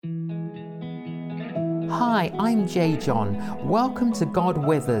Hi, I'm J. John. Welcome to God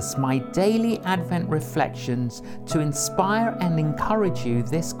With Us, my daily Advent reflections to inspire and encourage you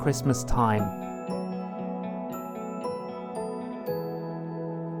this Christmas time.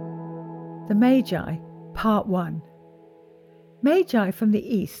 The Magi, Part 1. Magi from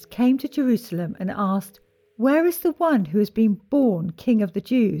the east came to Jerusalem and asked, "Where is the one who has been born King of the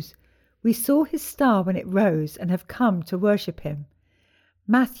Jews? We saw his star when it rose and have come to worship him."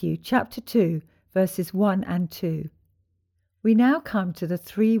 Matthew chapter 2, verses 1 and 2. We now come to the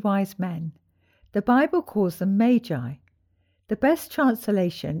three wise men. The Bible calls them Magi. The best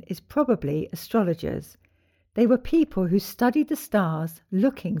translation is probably astrologers. They were people who studied the stars,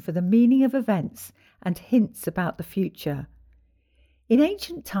 looking for the meaning of events and hints about the future. In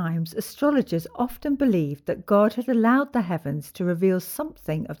ancient times, astrologers often believed that God had allowed the heavens to reveal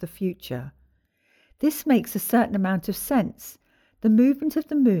something of the future. This makes a certain amount of sense. The movement of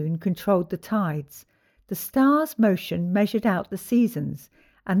the moon controlled the tides, the stars' motion measured out the seasons,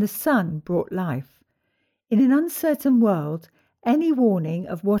 and the sun brought life. In an uncertain world, any warning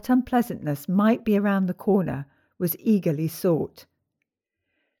of what unpleasantness might be around the corner was eagerly sought.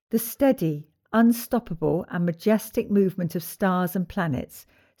 The steady, unstoppable and majestic movement of stars and planets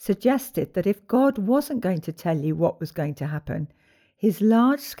suggested that if God wasn't going to tell you what was going to happen, his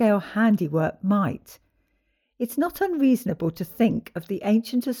large-scale handiwork might. It's not unreasonable to think of the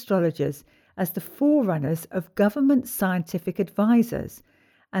ancient astrologers as the forerunners of government scientific advisors,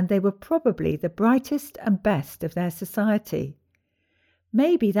 and they were probably the brightest and best of their society.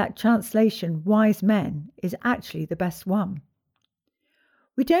 Maybe that translation, wise men, is actually the best one.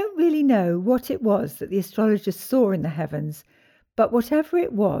 We don't really know what it was that the astrologers saw in the heavens, but whatever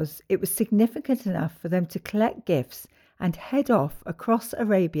it was significant enough for them to collect gifts and head off across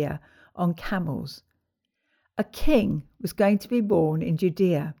Arabia on camels. A king was going to be born in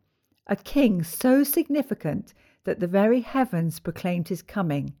Judea, a king so significant that the very heavens proclaimed his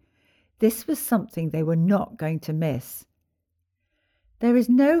coming. This was something they were not going to miss. There is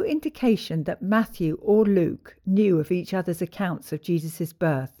no indication that Matthew or Luke knew of each other's accounts of Jesus'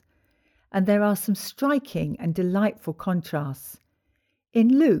 birth, and there are some striking and delightful contrasts.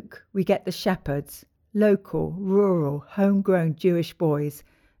 In Luke, we get the shepherds, local, rural, homegrown Jewish boys,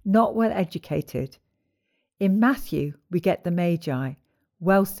 not well educated. In Matthew, we get the Magi,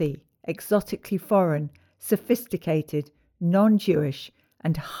 wealthy, exotically foreign, sophisticated, non-Jewish,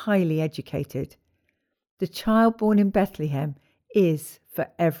 and highly educated. The child born in Bethlehem is for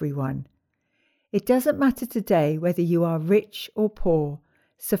everyone. It doesn't matter today whether you are rich or poor,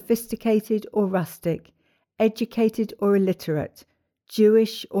 sophisticated or rustic, educated or illiterate,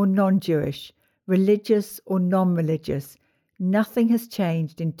 Jewish or non-Jewish, religious or non-religious. Nothing has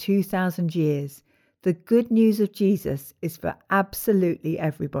changed in 2,000 years. The good news of Jesus is for absolutely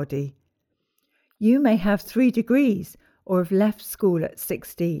everybody. You may have 3 degrees or have left school at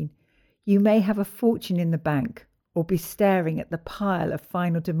 16. You may have a fortune in the bank or be staring at the pile of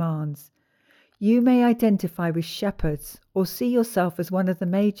final demands. You may identify with shepherds or see yourself as one of the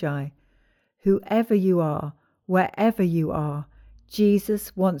Magi. Whoever you are, wherever you are,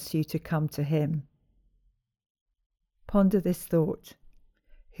 Jesus wants you to come to him. Ponder this thought.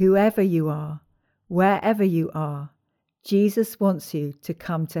 Whoever you are, wherever you are, Jesus wants you to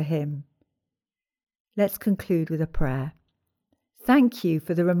come to him. Let's conclude with a prayer. Thank you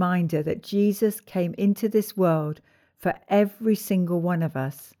for the reminder that Jesus came into this world for every single one of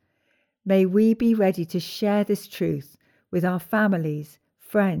us. May we be ready to share this truth with our families,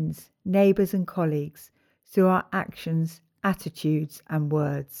 friends, neighbours and colleagues through our actions, attitudes and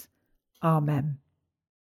words. Amen.